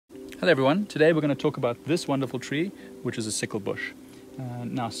Hello everyone, today we're going to talk about this wonderful tree, which is a sickle bush.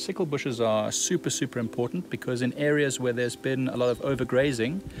 Now sickle bushes are super important because in areas where there's been a lot of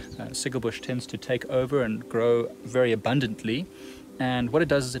overgrazing, sickle bush tends to take over and grow very abundantly, and what it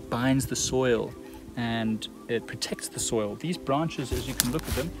does is it binds the soil and it protects the soil. These branches, as you can look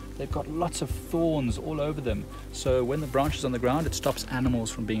at them, they've got lots of thorns all over them, so when the branch is on the ground it stops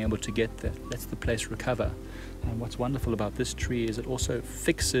animals from being able to get there, lets the place recover. And what's wonderful about this tree is it also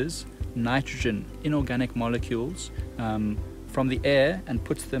fixes nitrogen, inorganic molecules from the air and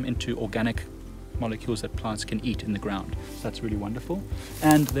puts them into organic molecules that plants can eat in the ground. So that's really wonderful.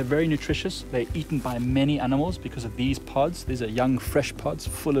 And they're very nutritious. They're eaten by many animals because of these pods. These are young, fresh pods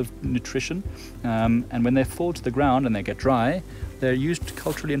full of nutrition. And when they fall to the ground and they get dry, they're used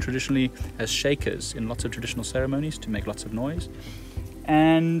culturally and traditionally as shakers in lots of traditional ceremonies to make lots of noise.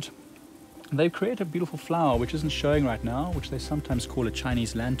 And they create a beautiful flower, which isn't showing right now, which they sometimes call a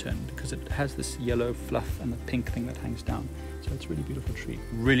Chinese lantern because it has this yellow fluff and the pink thing that hangs down. So it's a really beautiful tree.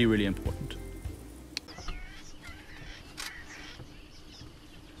 Really important.